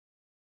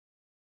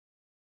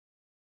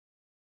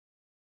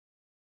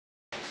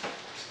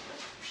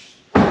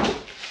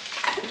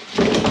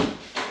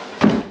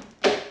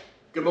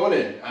Good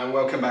morning and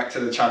welcome back to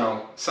the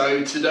channel.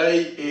 So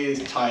today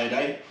is tyre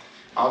day.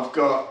 I've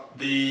got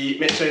the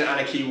Michelin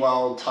Anakee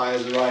Wild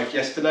Tyres arrived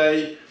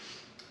yesterday.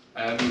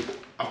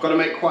 I've got to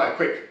make quite a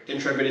quick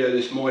intro video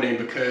this morning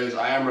because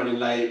I am running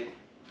late.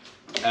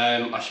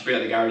 I should be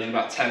at the garage in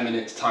about 10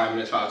 minutes time and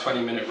it's about a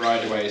 20-minute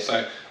ride away.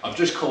 So I've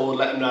just called,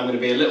 let them know I'm going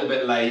to be a little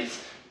bit late,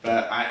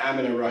 but I am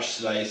in a rush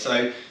today.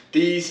 So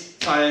these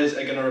tyres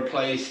are going to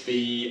replace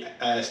the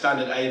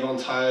standard Avon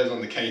tyres on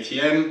the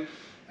KTM.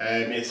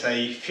 It's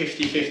a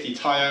 50-50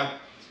 tyre.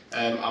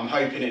 I'm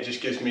hoping it just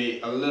gives me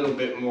a little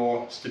bit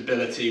more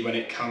stability when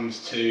it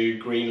comes to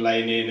green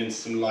laning and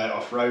some light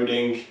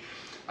off-roading.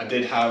 I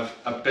did have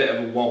a bit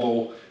of a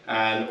wobble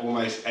and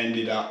almost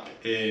ended up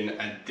in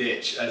a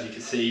ditch, as you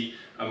can see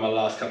in my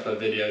last couple of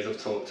videos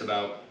I've talked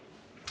about.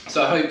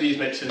 So I hope these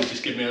Michelins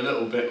just give me a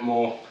little bit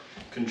more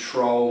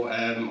control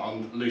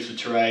on looser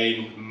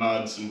terrain,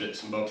 muds and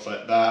bits and bobs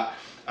like that.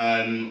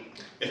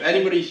 If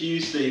anybody's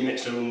used the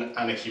Michelin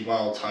Anakee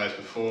Wild Tyres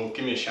before,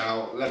 give me a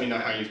shout, let me know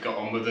how you've got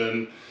on with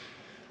them.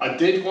 I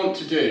did want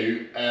to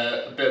do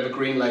a bit of a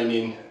green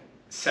laning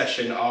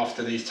session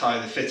after these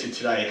tyres are fitted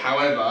today.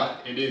 However,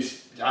 it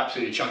is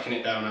absolutely chucking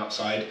it down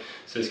outside,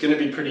 so it's going to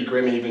be pretty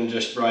grim even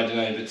just riding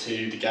over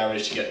to the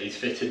garage to get these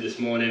fitted this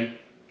morning.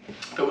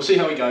 But we'll see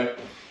how we go.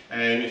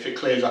 If it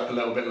clears up a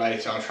little bit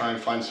later, I'll try and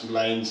find some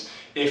lanes.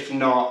 If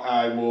not,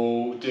 I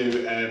will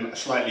do a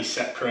slightly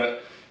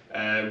separate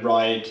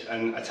ride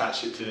and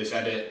attach it to this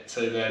edit,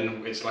 so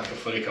then it's like a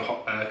fully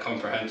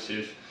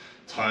comprehensive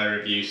tyre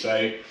review.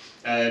 So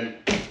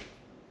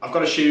I've got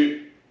to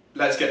shoot,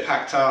 let's get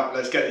packed up,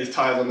 let's get these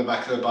tyres on the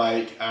back of the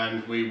bike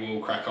and we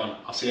will crack on.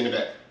 I'll see you in a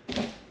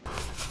bit.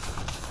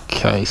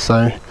 Okay,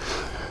 so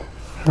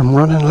I'm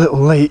running a little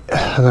late,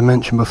 as I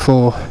mentioned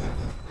before,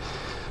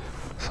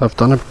 so I've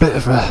done a bit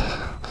of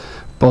a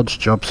bodge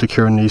job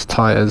securing these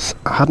tyres.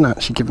 I hadn't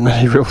actually given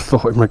any real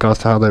thought in regards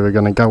to how they were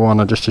going to go on.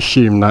 I just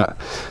assumed that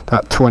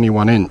that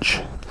 21 inch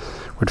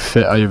would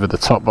fit over the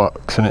top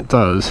box, and it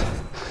does,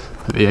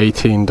 but the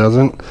 18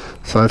 doesn't.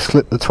 So I've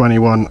slipped the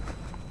 21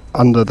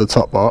 under the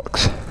top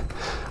box,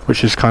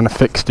 which has kind of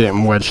fixed it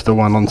and wedged the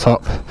one on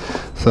top.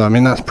 So I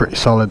mean, that's pretty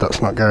solid,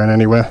 that's not going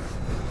anywhere.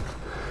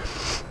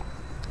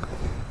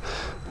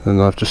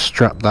 Then I've just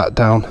strapped that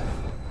down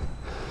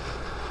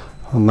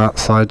on that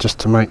side just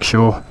to make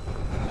sure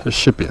it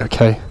should be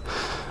okay.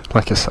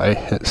 Like I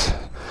say, it's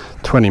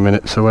 20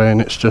 minutes away and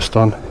it's just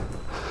on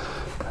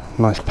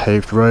nice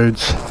paved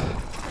roads,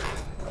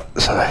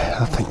 so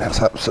I think that's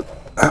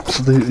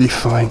absolutely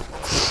fine.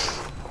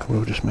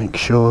 We'll just make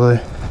sure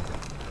though.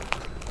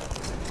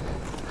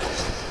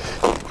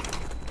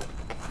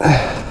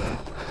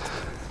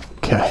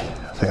 Okay,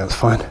 I think that's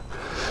fine.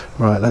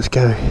 Right, let's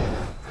go.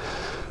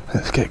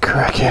 Let's get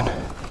cracking.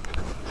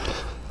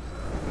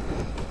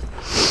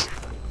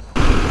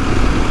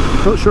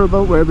 Not sure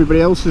about where everybody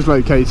else is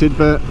located,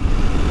 but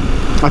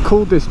I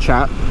called this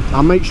chap.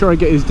 I'll make sure I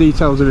get his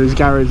details of his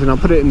garage and I'll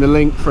put it in the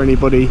link for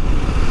anybody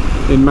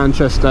in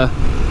Manchester.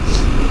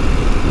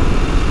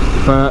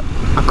 But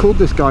I called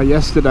this guy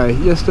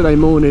yesterday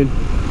morning,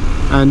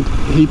 and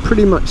he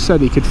pretty much said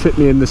he could fit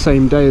me in the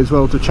same day as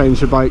well to change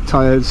the bike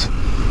tyres.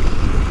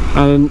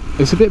 And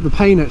it's a bit of a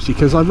pain actually,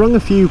 because I rung a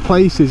few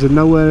places and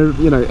nowhere,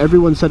 you know,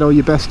 everyone said, oh,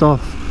 you're best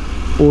off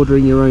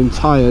ordering your own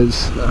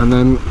tyres and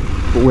then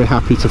we're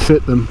happy to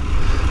fit them.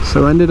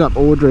 So I ended up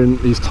ordering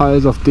these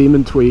tyres off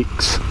Demon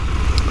Tweaks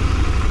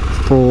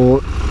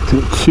for I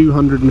think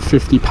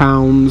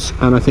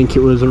 £250, and I think it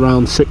was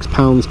around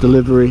 £6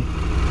 delivery.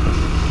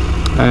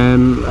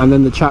 And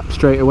then the chap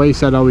straight away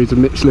said, oh, he's a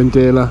Michelin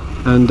dealer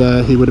and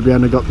he would have been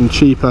able to got them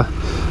cheaper.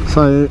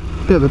 So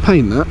a bit of a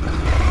pain that.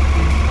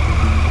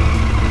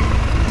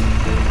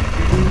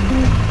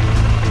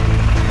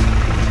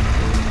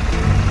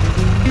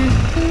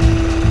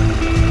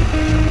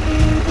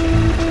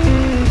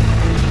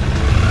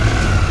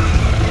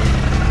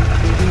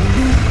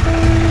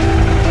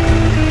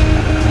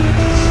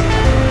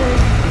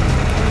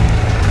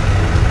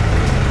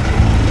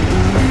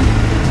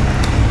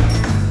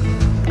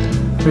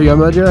 Here you go,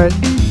 bud, you alright?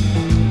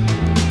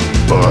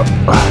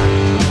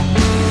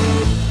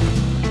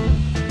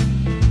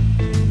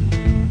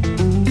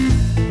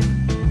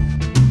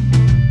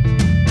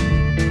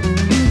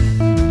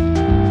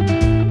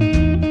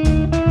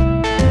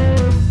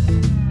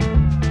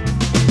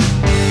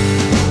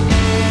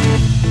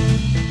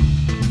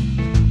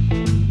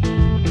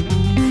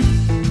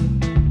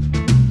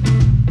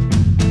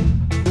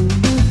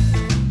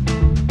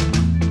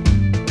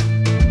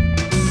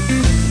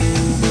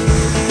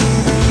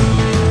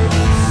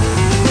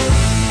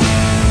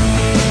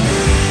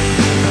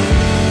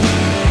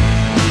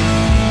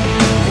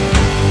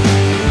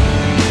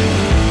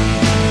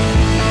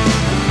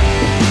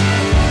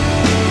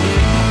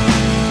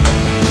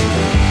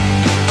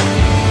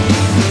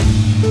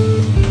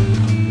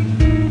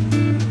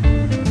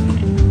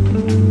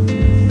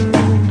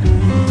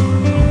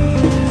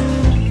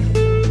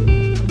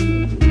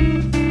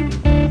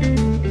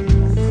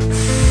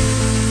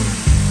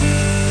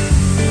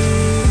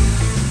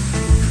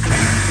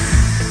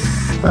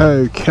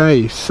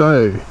 Okay,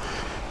 so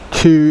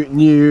 2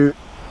 new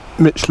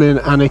Michelin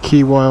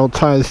Anakee Wild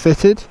Tyres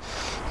fitted.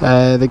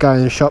 The guy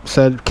in the shop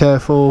said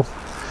careful,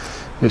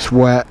 it's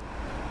wet,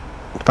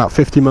 about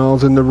 50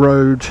 miles in the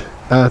road,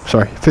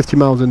 50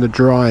 miles in the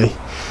dry,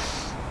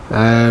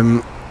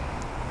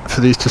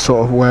 for these to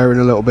sort of wear in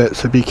a little bit,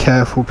 so be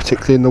careful,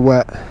 particularly in the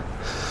wet.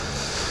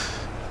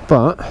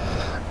 But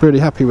really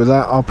happy with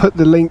that. I'll put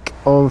the link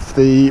of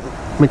the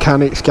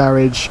mechanic's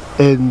garage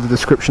in the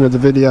description of the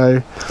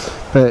video,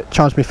 but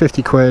charged me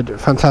 50 quid,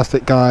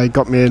 fantastic guy,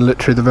 got me in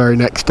literally the very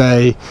next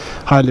day.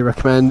 Highly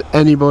recommend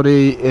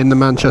anybody in the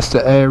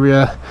Manchester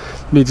area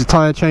needs a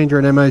tyre changer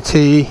and MOT,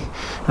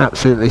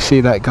 absolutely see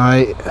that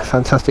guy,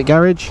 fantastic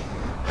garage.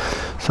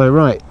 So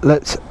right,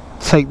 let's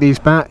take these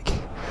back,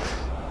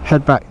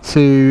 head back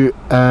to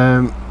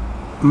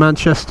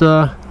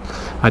Manchester.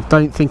 I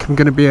don't think I'm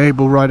going to be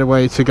able right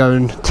away to go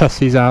and test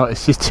these out,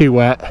 it's just too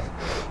wet,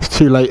 it's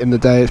too late in the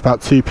day, it's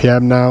about 2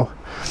 PM now.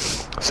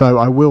 So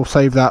I will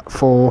save that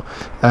for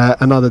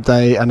another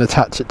day and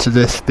attach it to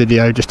this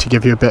video just to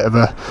give you a bit of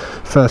a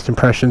first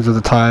impressions of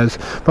the tyres.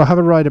 But I'll have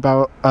a ride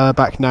about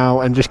back now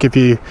and just give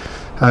you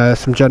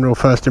some general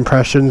first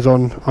impressions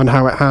on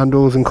how it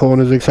handles and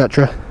corners,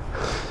 etc.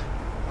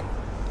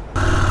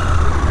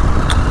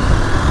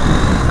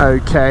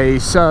 Okay,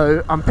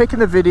 so I'm picking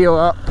the video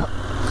up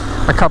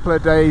a couple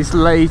of days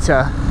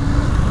later.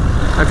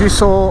 If you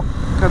saw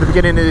at the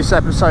beginning of this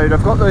episode,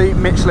 I've got the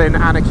Michelin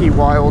Anakee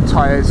Wild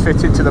Tyres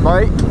fitted to the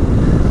bike,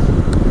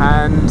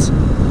 and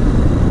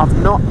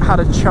I've not had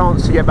a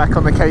chance to get back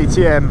on the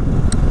KTM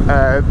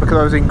because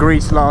I was in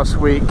Greece last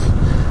week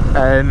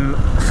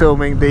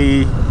filming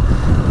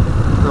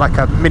like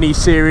a mini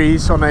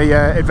series on a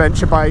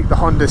adventure bike, the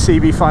Honda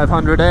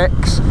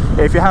CB500X.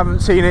 If you haven't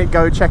seen it,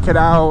 go check it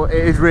out,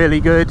 it is really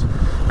good.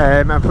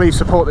 And please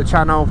support the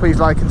channel, please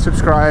like and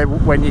subscribe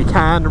when you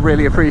can,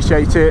 really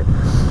appreciate it.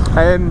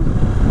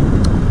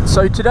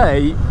 So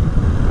today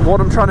what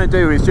I'm trying to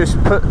do is just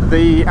put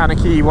the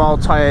Anakee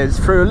Wild Tyres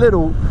through a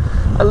little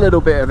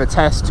bit of a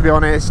test, to be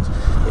honest.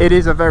 It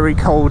is a very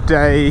cold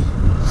day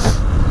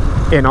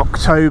in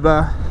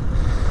October,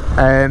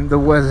 and the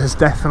weather's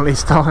definitely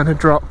starting to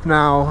drop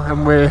now,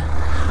 and we're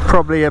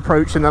probably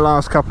approaching the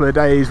last couple of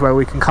days where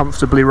we can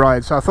comfortably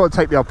ride. So I thought I'd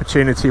take the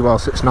opportunity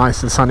whilst it's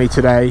nice and sunny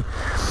today.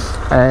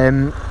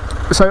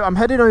 So I'm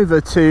heading over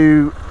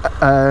to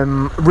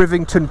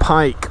Rivington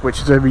Pike,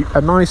 which is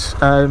a nice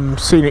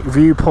scenic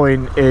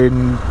viewpoint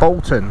in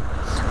Bolton,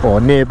 or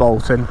near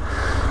Bolton,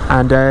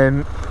 and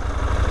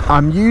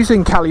I'm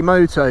using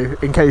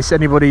Kalimoto in case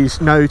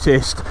anybody's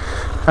noticed.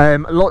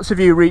 Lots of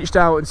you reached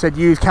out and said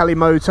use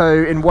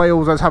Kalimoto. In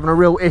Wales I was having a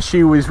real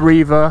issue with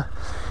Riva.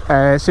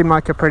 Seemed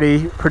like a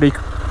pretty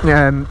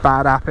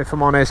bad app, if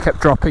I'm honest.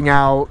 Kept dropping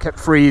out, kept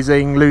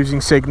freezing,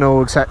 losing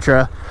signal,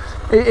 etc.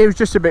 It was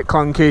just a bit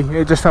clunky,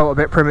 it just felt a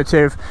bit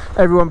primitive.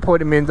 Everyone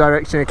pointed me in the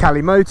direction of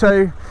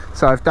Kalimoto,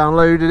 so I've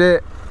downloaded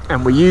it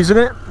and we're using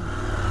it.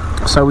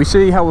 So we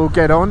see how we'll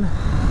get on.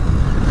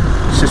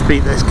 Let's just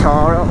beat this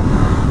car up.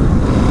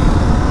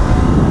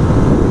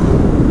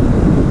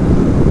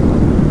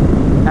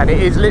 And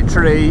it is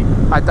literally,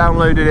 I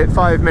downloaded it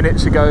 5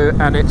 minutes ago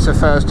and it's the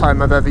first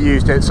time I've ever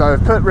used it. So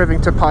I've put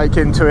Rivington Pike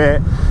into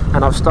it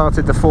and I've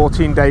started the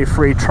 14-day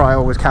free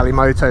trial with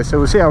Kalimoto, so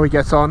we'll see how we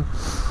get on.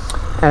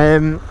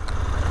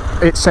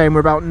 It's saying we're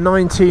about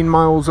 19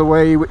 miles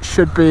away, which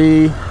should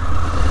be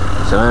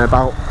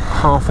about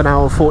half an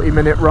hour,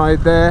 40-minute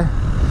ride there.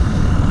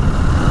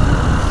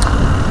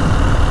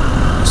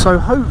 So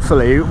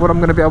hopefully what I'm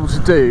going to be able to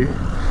do,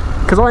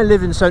 because I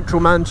live in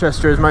central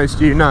Manchester, as most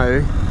of you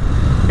know,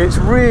 it's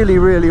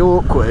really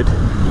awkward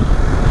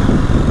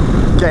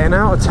getting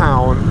out of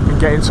town and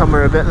getting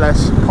somewhere a bit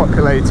less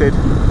populated.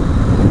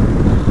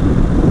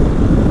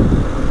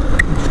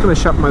 I'm just going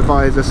to shut my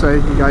visor so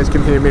you guys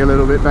can hear me a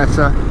little bit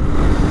better.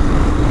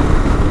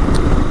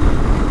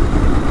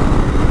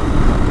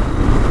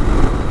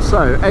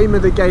 So, aim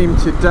of the game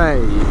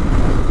today,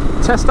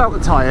 test out the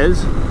tyres,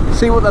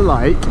 see what they're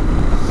like.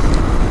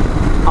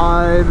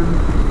 I've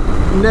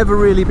never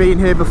really been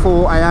here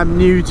before, I am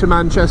new to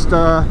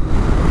Manchester.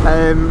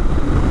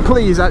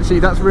 Please, actually,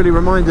 that's really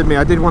reminded me,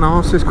 I did want to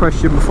ask this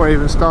question before I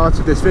even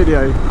started this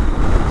video.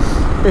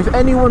 If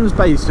anyone's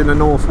based in the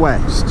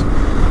northwest,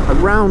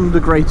 around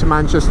the Greater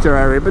Manchester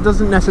area, but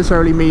doesn't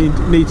necessarily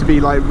need to be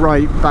like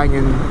right bang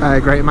in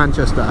Greater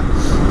Manchester,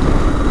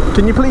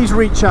 can you please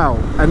reach out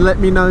and let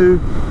me know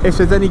if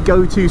there's any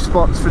go-to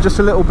spots for just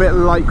a little bit of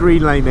light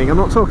green laning? I'm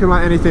not talking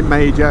about anything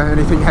major,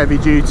 anything heavy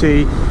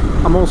duty.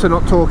 I'm also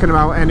not talking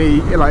about any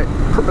like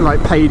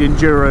paid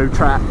enduro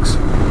tracks.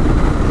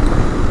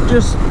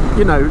 Just,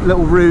 you know,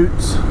 little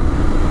routes,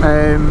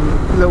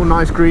 little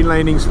nice green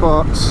laning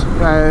spots.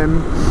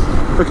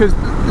 Because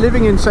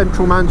living in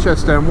central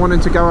Manchester and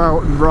wanting to go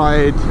out and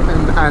ride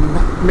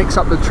and mix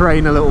up the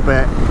terrain a little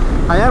bit,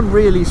 I am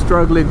really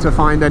struggling to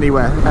find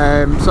anywhere.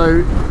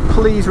 So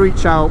please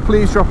reach out,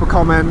 please drop a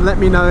comment, let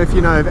me know if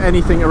you know of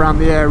anything around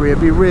the area.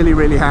 It'd be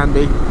really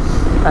handy.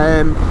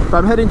 But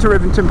I'm heading to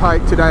Rivington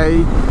Pike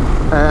today.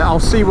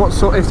 I'll see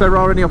if there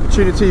are any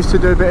opportunities to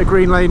do a bit of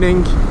green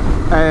laning.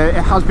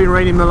 It has been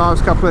raining the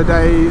last couple of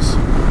days,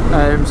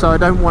 so I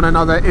don't want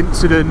another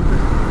incident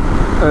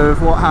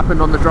of what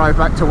happened on the drive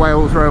back to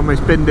Wales where I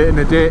almost binned it in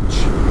a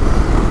ditch.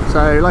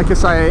 So like I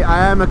say,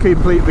 I am a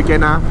complete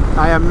beginner.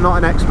 I am not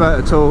an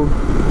expert at all.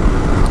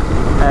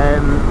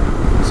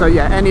 So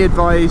yeah, any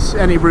advice,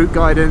 any route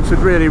guidance would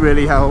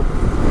really help.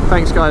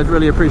 Thanks guys,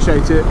 really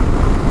appreciate it.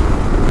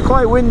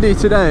 Quite windy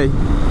today,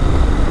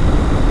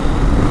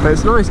 but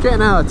it's nice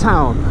getting out of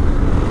town.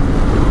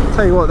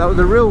 Tell you what, that was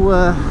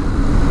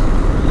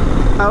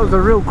a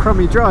real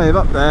crummy drive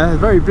up there.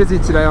 Very busy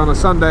today on a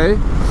Sunday.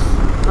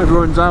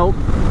 Everyone's out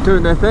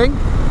doing their thing.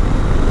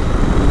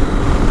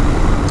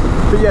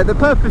 But yeah, the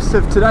purpose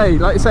of today,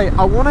 like I say,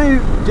 I want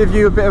to give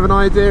you a bit of an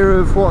idea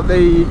of what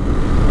the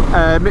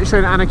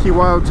Michelin Anakee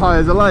Wild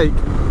Tyres are like.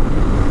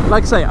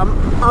 Like I say,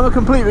 I'm a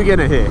complete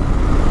beginner here,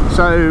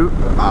 so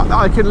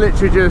I can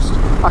literally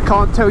I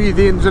can't tell you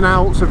the ins and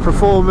outs of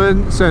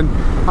performance, and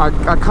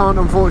I can't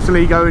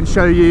unfortunately go and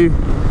show you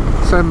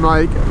some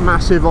like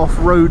massive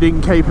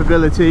off-roading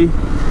capability.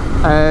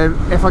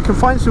 If I can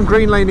find some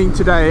green laning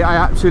today, I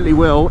absolutely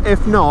will.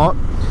 If not,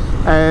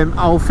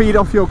 I'll feed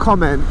off your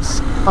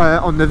comments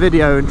on the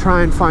video and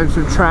try and find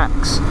some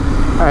tracks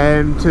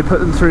to put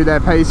them through their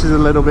paces a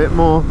little bit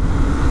more.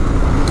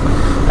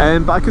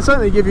 But I can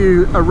certainly give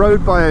you a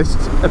road biased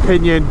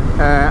opinion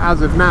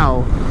as of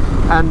now,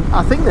 and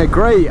I think they're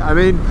great. I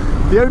mean,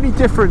 the only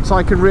difference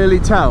I can really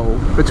tell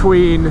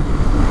between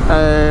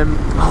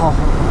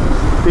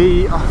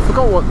I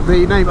forgot what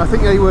the name, I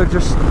think they were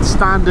just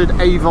standard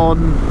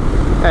Avon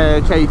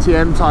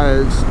KTM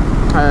tyres,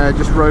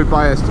 just road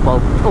biased, well,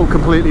 all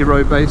completely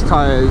road based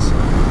tyres.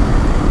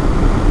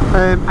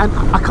 And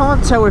I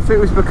can't tell if it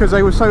was because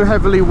they were so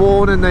heavily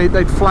worn and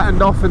they'd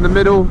flattened off in the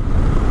middle,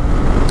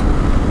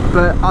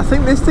 but I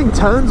think this thing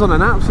turns on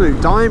an absolute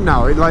dime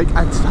now. It, like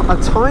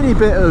a tiny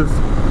bit of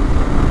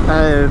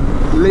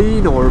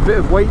lean or a bit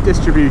of weight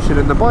distribution,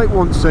 and the bike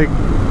wants to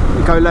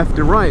go left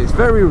and right. It's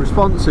very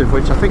responsive,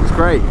 which I think is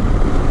great.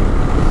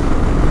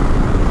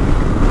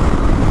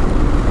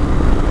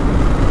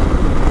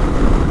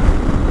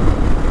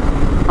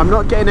 I'm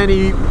not getting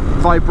any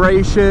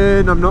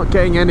vibration, I'm not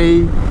getting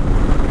any,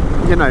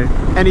 you know,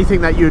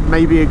 anything that you'd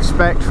maybe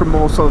expect from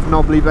more sort of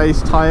knobbly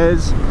based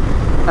tyres.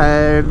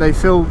 They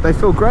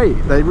feel great,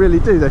 they really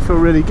do, they feel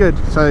really good,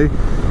 so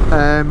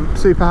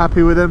super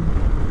happy with them.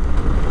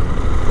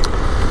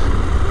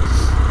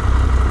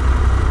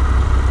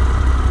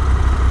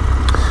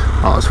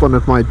 Oh, it's one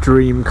of my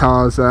dream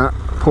cars, that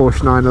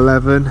Porsche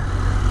 911.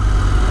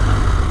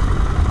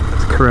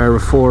 It's Carrera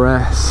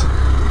 4S.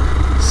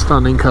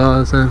 Stunning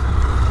cars, then.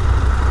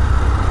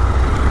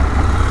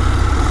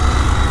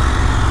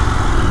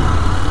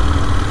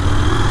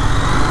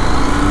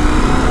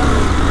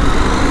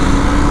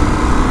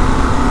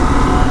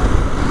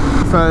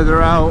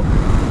 Further out,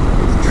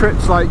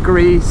 trips like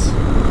Greece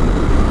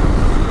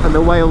and the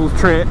Wales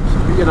trip,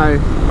 you know,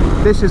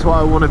 this is what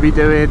I want to be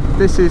doing.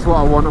 This is what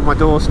I want on my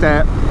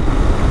doorstep.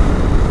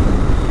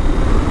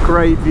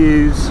 Great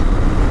views,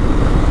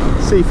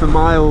 see for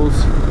miles,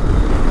 you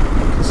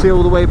can see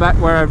all the way back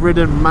where I've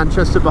ridden,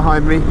 Manchester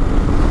behind me.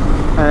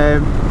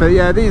 But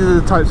yeah, these are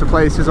the types of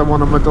places I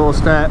want on my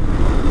doorstep.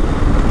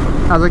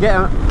 As I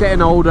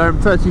getting older, I'm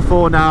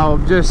 34 now,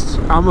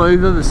 I'm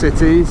over the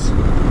cities.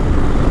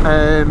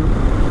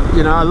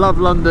 You know, I love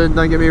London,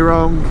 don't get me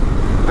wrong,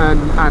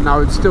 and I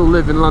would still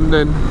live in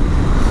London,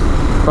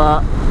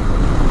 but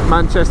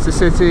Manchester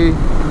City,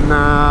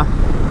 nah.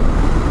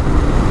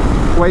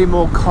 Way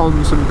more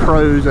cons than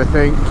pros, I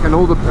think, and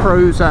all the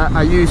pros that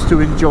I used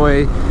to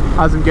enjoy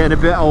as I'm getting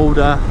a bit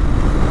older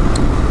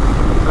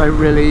don't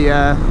really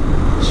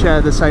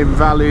share the same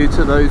value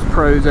to those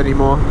pros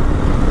anymore.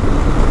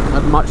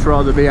 I'd much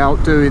rather be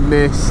out doing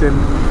this and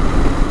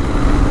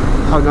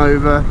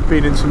hungover,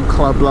 been in some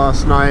club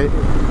last night.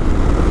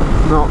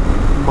 Not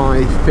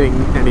my thing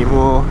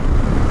anymore.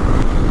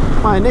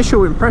 My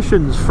initial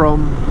impressions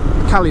from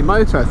Cali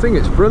Moto, I think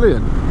it's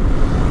brilliant.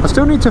 I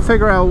still need to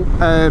figure out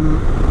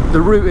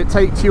the route it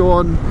takes you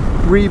on.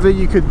 Either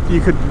you could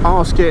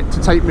ask it to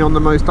take me on the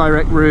most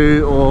direct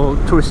route, or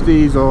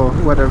twisties, or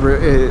whatever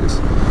it is.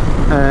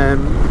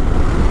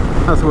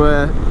 That's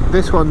where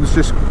this one's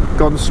just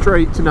gone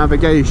straight to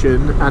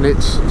navigation, and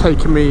it's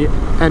taken me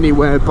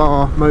anywhere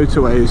bar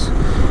motorways,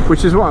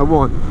 which is what I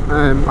want.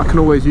 I can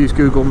always use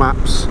Google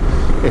Maps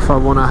if I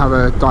want to have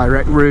a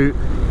direct route.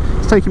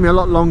 It's taken me a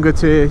lot longer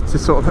to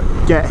sort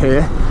of get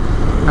here.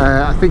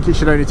 I think it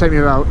should only take me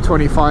about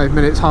 25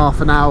 minutes,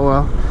 half an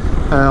hour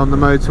on the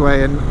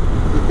motorway, and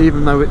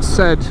even though it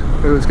said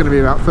it was going to be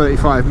about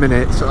 35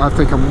 minutes, I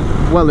think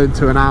I'm well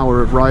into an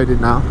hour of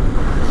riding now.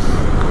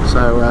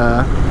 So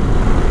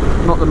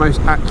not the most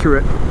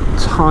accurate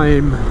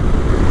time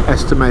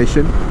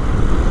estimation,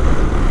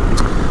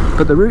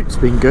 but the route's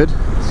been good.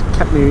 It's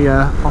kept me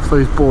off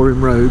those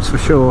boring roads for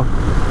sure.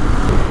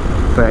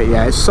 But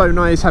yeah, it's so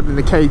nice having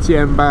the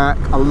KTM back.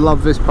 I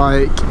love this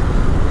bike,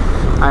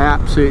 I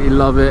absolutely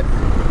love it.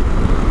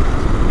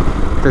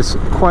 There's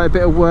quite a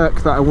bit of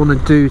work that I want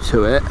to do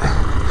to it,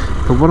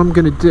 but what I'm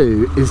going to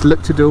do is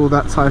look to do all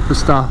that type of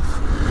stuff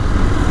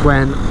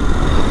when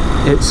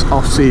it's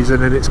off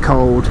season and it's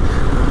cold.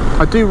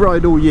 I do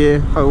ride all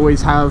year, I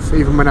always have,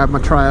 even when I have my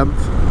Triumph.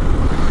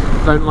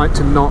 I don't like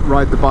to not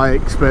ride the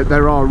bikes, but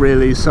there are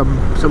really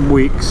some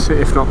weeks,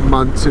 if not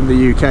months, in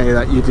the UK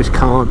that you just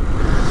can't.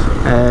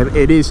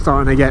 It is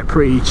starting to get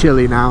pretty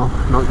chilly now,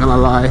 not gonna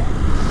lie.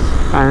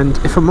 And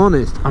if I'm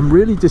honest, I'm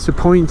really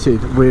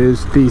disappointed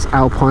with these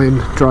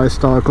Alpine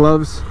DryStar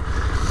gloves.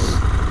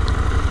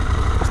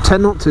 I've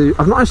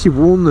not actually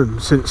worn them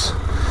since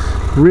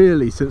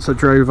I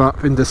drove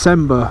up in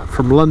December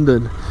from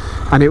London,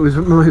 and it was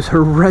the most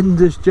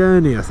horrendous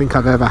journey I think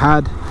I've ever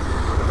had.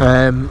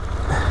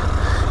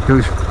 It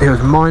was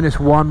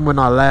 -1 when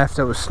I left.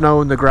 There was snow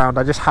on the ground.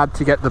 I just had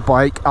to get the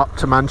bike up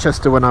to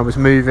Manchester when I was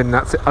moving.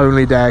 That's the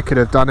only day I could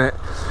have done it,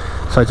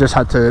 so I just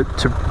had to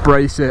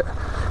brace it.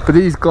 But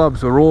these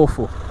gloves were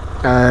awful.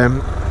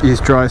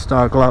 These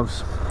DryStar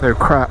gloves, they're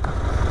crap.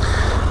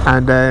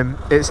 And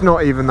it's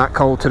not even that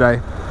cold today.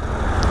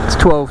 It's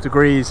 12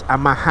 degrees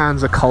and my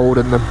hands are cold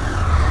in them.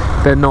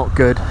 They're not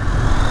good.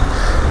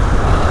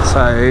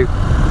 So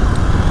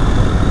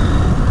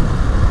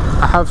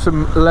I have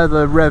some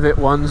leather Revit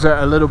ones that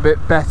are a little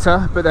bit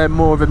better, but they're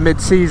more of a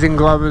mid-season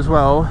glove as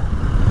well.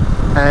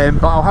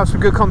 But I'll have some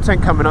good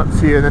content coming up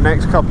for you in the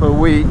next couple of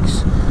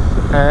weeks.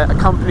 A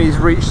company's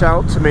reached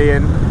out to me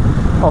and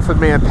offered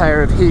me a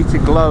pair of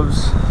heated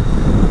gloves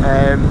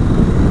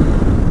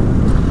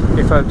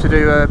if I'm to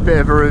do a bit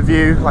of a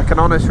review, like an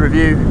honest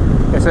review.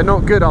 If they're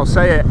not good, I'll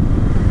say it.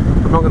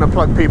 I'm not going to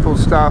plug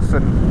people's stuff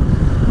and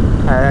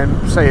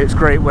say it's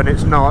great when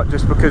it's not,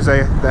 just because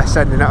they're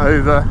sending it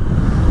over.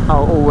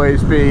 I'll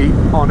always be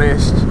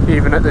honest,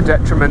 even at the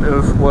detriment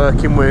of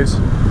working with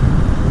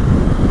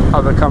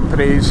other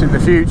companies in the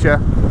future.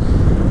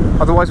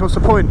 Otherwise, what's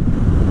the point?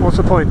 What's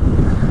the point?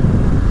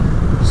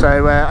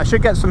 So I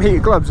should get some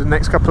heated gloves in the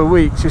next couple of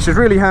weeks, which is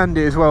really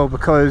handy as well,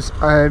 because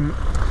I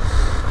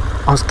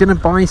was going to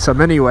buy some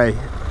anyway,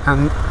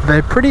 and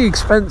they're pretty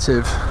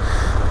expensive.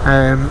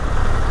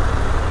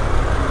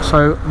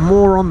 So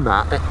more on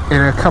that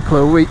in a couple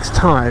of weeks'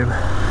 time.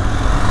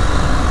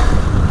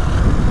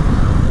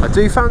 I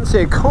do fancy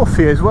a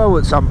coffee as well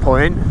at some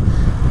point,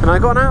 and I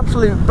got an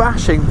absolute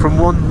bashing from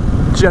one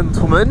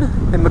gentleman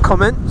in the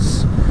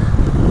comments.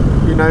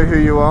 You know who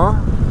you are.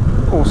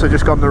 Also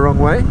just gone the wrong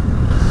way.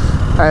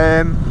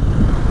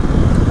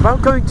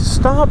 About going to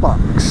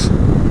Starbucks.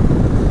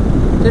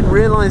 Didn't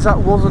realise that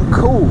wasn't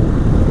cool.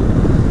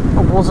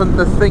 That wasn't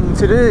the thing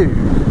to do.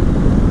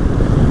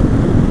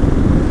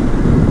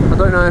 I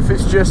don't know if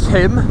it's just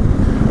him,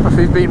 or if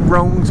he's been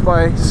wronged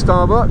by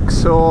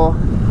Starbucks, or...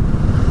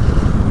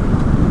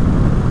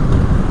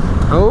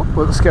 Oh,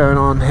 what's going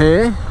on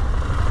here?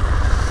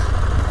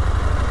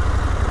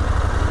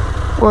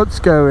 What's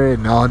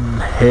going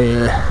on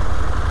here?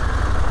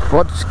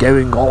 What's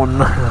going on?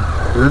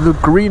 There's a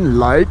green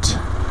light.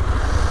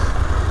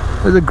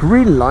 There's a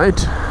green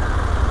light.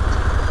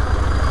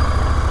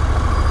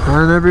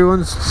 And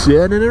everyone's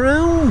turning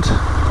around.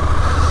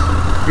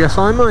 Guess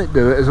I might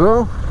do it as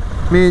well.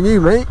 Me and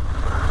you, mate.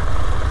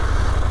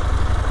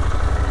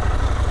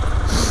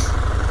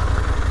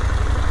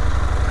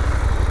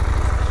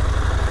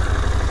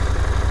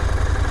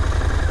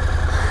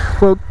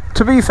 Well,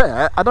 to be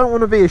fair, I don't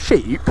want to be a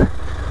sheep,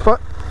 but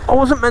I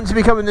wasn't meant to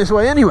be coming this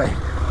way anyway.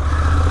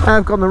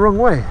 I've gone the wrong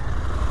way.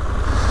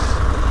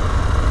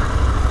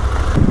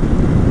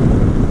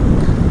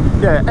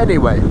 Yeah,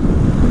 anyway.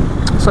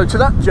 So to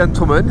that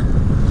gentleman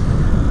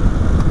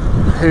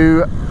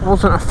who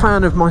wasn't a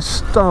fan of my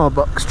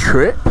Starbucks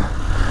trip,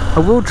 I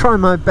will try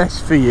my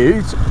best for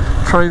you to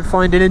try and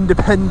find an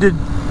independent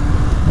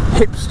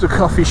hipster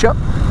coffee shop.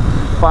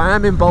 But I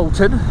am in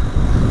Bolton,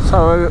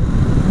 so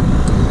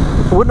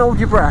I wouldn't hold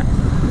your breath,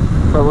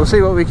 but we'll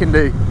see what we can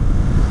do.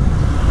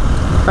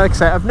 Like I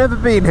say, I've never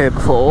been here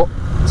before,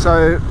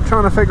 so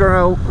trying to figure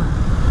out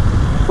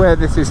where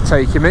this is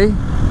taking me.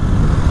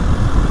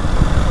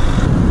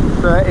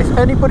 But if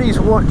anybody's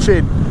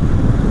watching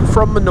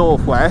from the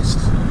northwest,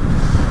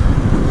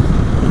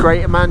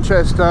 Greater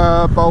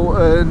Manchester,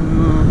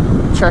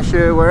 Bolton,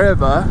 Cheshire,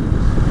 wherever,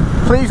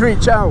 please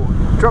reach out,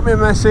 drop me a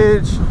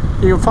message.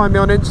 You can find me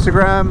on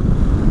Instagram,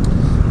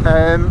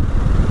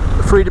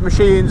 Freedom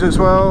Machines as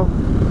well.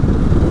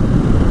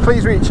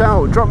 Please reach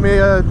out, drop me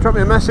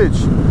a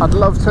message. I'd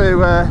love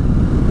to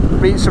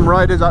meet some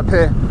riders up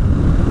here,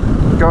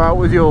 go out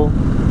with you all.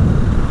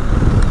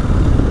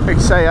 Like I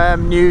say, I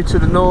am new to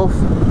the north,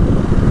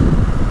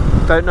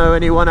 don't know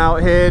anyone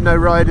out here, no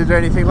riders or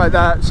anything like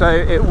that, so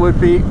it would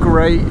be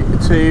great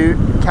to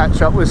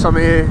catch up with some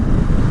of you.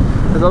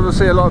 There's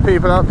obviously a lot of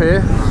people up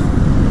here,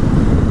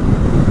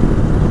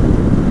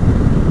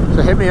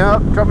 so hit me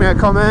up, drop me a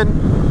comment.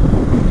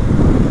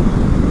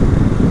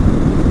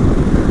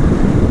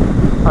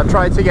 I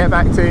tried to get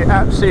back to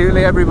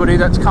absolutely everybody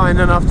that's kind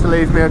enough to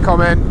leave me a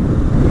comment.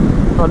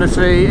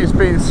 Honestly, it's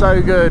been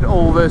so good,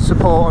 all the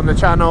support on the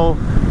channel,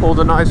 all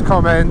the nice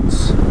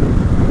comments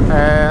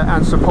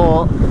and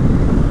support.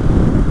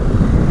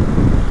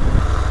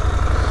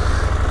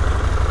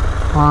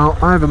 Well,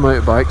 I have a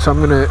motorbike, so I'm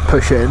going to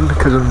push in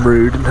because I'm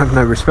rude and have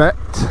no respect.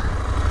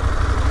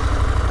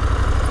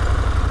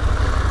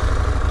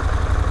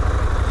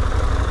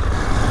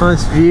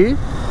 Nice view.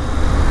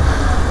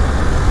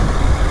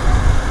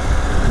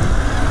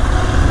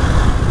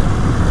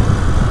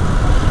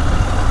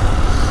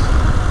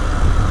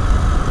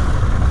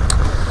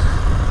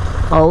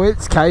 Oh,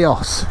 it's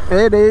chaos.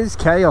 It is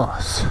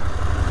chaos.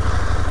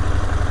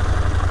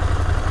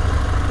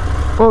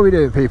 What are we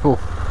doing, people?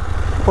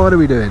 What are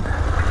we doing?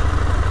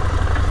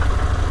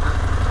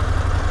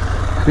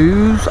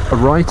 Whose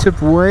right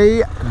of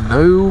way?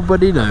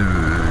 Nobody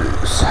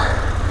knows.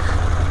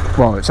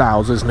 Well, it's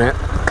ours, isn't it?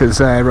 Because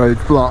their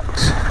road's blocked.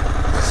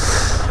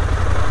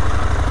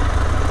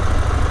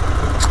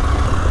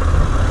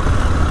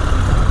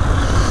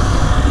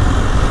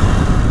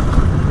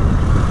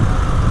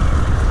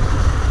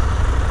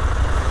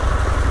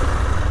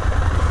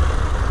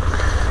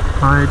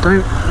 I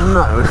don't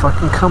know if I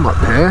can come up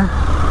here,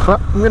 but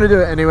I'm going to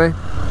do it anyway.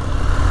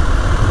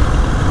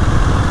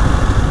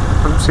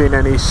 Haven't seen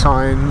any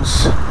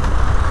signs.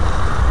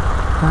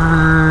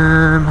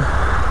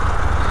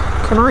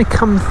 Can I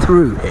come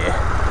through here?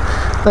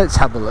 Let's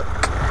have a look.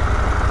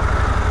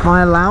 Am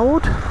I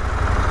allowed?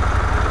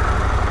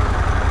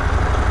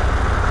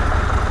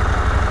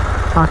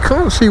 I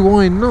can't see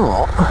why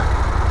not.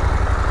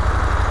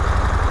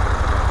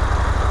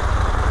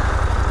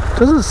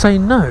 Doesn't say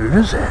no,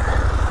 does it?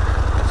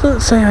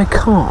 Doesn't say I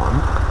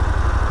can't.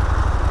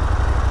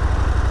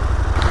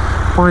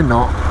 Why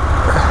not?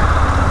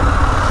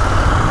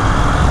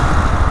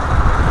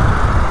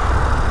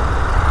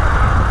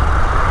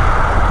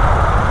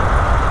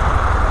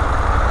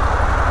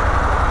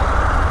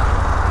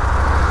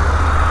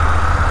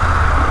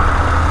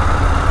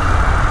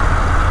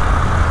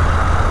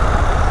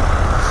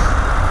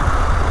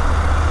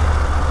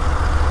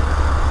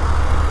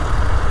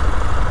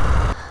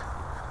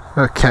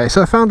 Okay,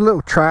 so I found a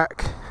little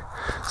track.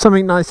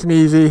 Something nice and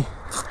easy,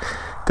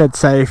 dead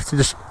safe to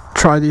just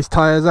try these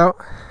tyres out.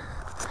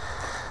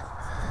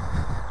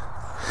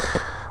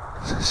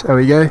 So there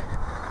we go.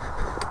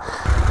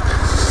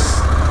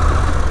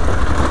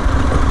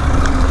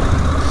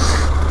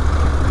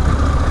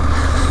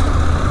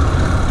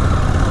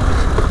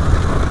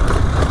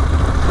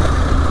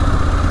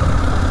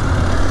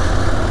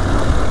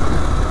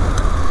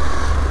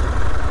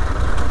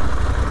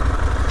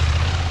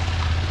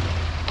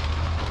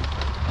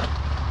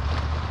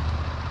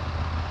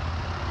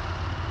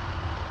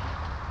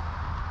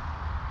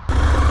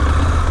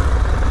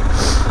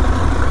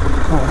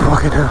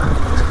 Fucking hell.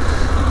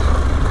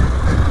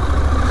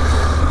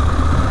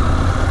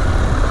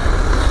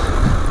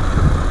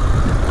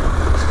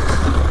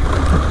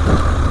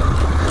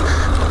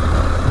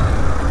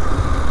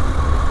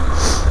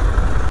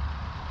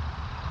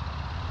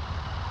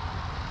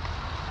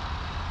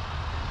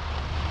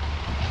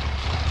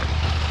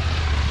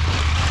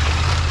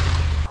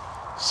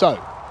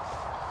 So,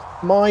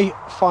 my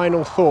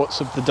final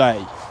thoughts of the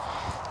day.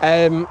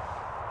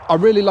 I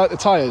really like the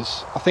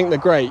tyres. I think they're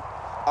great.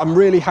 I'm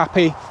really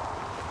happy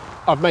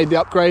I've made the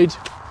upgrade.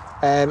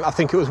 I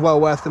think it was well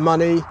worth the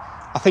money.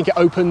 I think it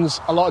opens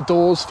a lot of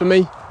doors for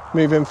me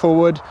moving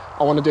forward.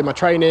 I want to do my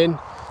training.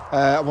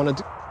 I want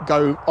to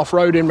go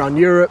off-roading around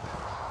Europe,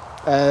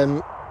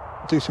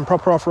 do some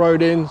proper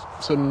off-roading,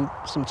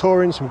 some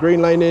touring, some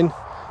green laning.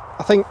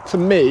 I think for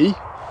me,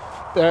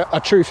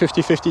 a true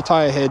 50-50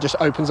 tyre here just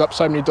opens up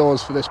so many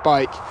doors for this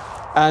bike,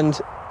 and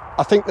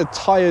I think the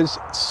tyres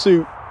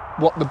suit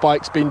what the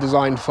bike's been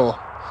designed for.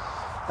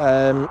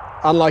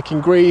 Unlike in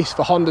Greece,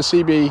 the Honda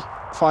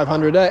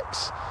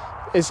CB500X,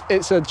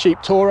 it's a cheap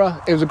tourer.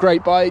 It was a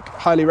great bike,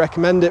 highly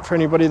recommend it for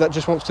anybody that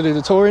just wants to do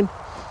the touring.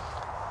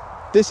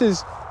 This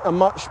is a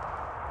much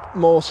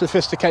more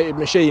sophisticated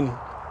machine,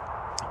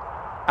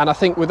 and I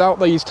think without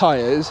these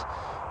tyres,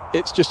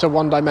 it's just a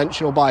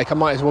one-dimensional bike. I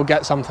might as well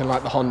get something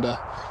like the Honda.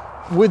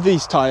 With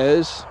these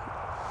tyres,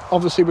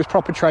 obviously with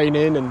proper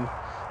training and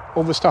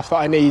all the stuff that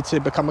I need to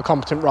become a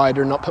competent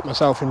rider and not put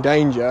myself in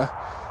danger,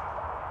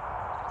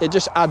 it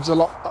just adds a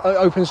lot, it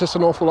opens just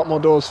an awful lot more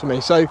doors for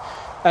me. So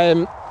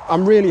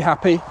I'm really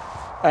happy.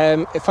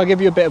 If I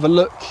give you a bit of a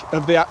look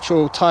of the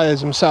actual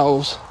tyres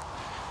themselves,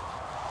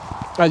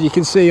 as you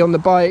can see on the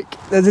bike,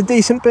 there's a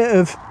decent bit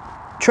of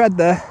tread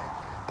there.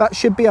 That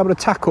should be able to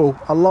tackle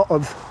a lot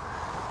of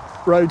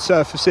road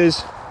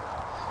surfaces,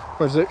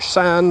 whether it's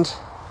sand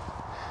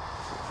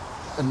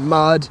and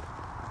mud,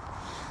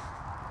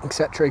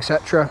 etc,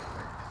 etc.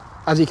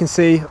 As you can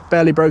see,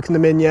 barely broken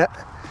them in yet,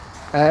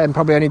 and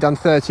probably only done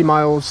 30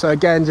 miles. So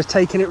again, just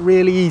taking it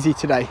really easy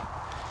today.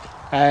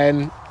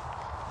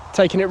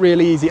 Taking it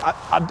really easy.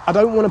 I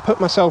don't want to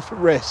put myself at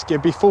risk.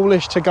 It'd be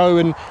foolish to go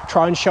and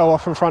try and show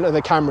off in front of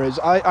the cameras.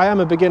 I am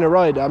a beginner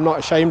rider. I'm not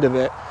ashamed of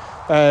it.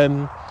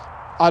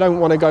 I don't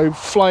want to go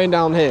flying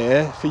down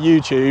here for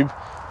YouTube,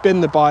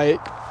 bin the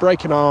bike,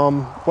 break an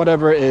arm,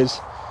 whatever it is.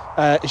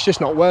 It's just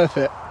not worth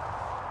it.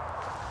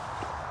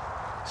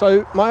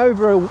 So my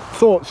overall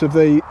thoughts of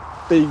the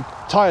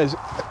tyres,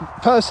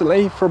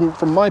 personally, from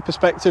my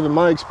perspective and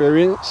my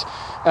experience,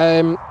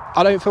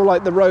 I don't feel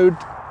like the road,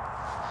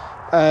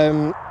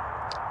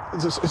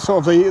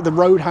 sort of the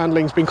road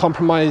handling's been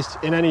compromised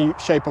in any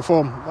shape or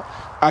form.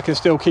 I can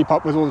still keep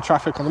up with all the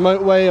traffic on the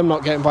motorway. I'm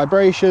not getting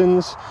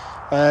vibrations.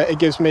 It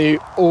gives me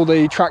all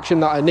the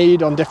traction that I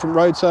need on different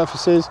road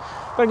surfaces.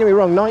 Don't get me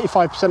wrong,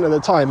 95% of the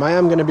time I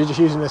am going to be just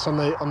using this on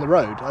the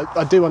road.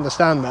 I do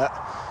understand that,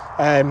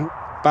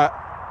 but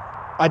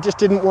I just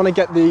didn't want to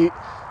get the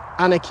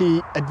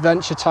Anakee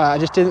adventure tyre. I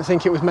just didn't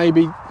think it was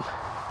maybe,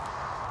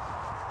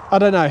 I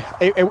don't know,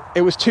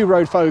 it was too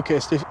road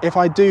focused. If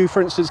I do,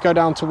 for instance, go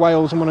down to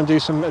Wales and want to do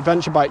some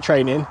adventure bike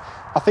training,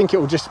 I think it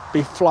will just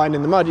be flying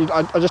in the mud.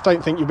 I just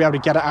don't think you'll be able to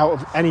get it out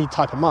of any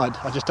type of mud.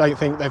 I just don't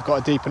think they've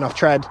got a deep enough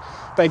tread.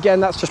 But again,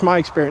 that's just my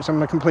experience.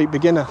 I'm a complete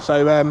beginner.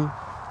 So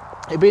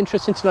it'd be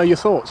interesting to know your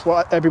thoughts,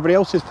 what everybody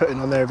else is putting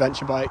on their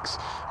adventure bikes,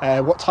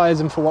 what tyres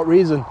and for what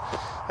reason.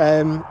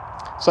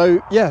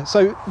 So yeah,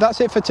 so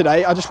that's it for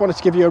today. I just wanted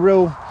to give you a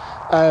real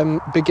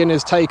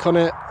beginner's take on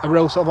it, a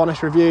real sort of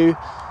honest review.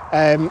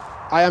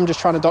 I am just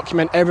trying to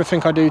document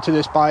everything I do to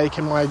this bike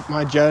and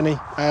my journey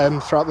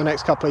throughout the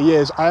next couple of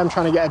years. I am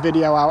trying to get a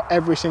video out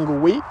every single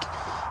week.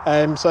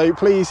 So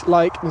please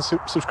like and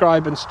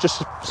subscribe and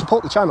just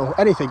support the channel.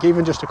 Anything,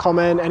 even just a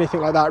comment, anything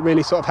like that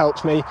really sort of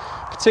helps me.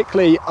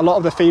 Particularly a lot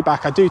of the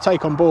feedback I do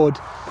take on board.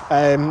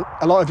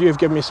 A lot of you have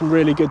given me some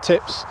really good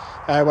tips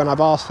when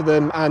I've asked for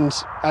them, and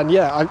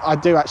yeah, I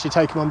do actually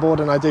take them on board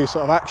and I do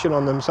sort of action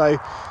on them. So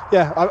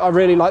yeah, I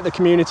really like the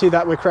community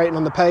that we're creating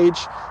on the page,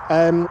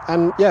 and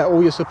yeah,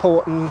 all your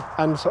support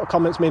and sort of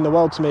comments mean the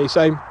world to me.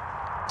 So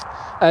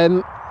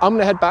I'm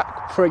gonna head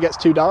back before it gets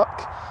too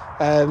dark.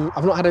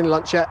 I've not had any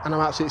lunch yet and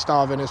I'm absolutely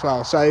starving as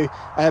well. So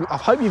I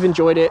hope you've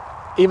enjoyed it,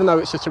 even though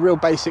it's just a real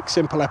basic,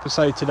 simple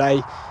episode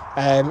today,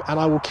 and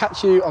I will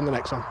catch you on the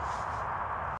next one.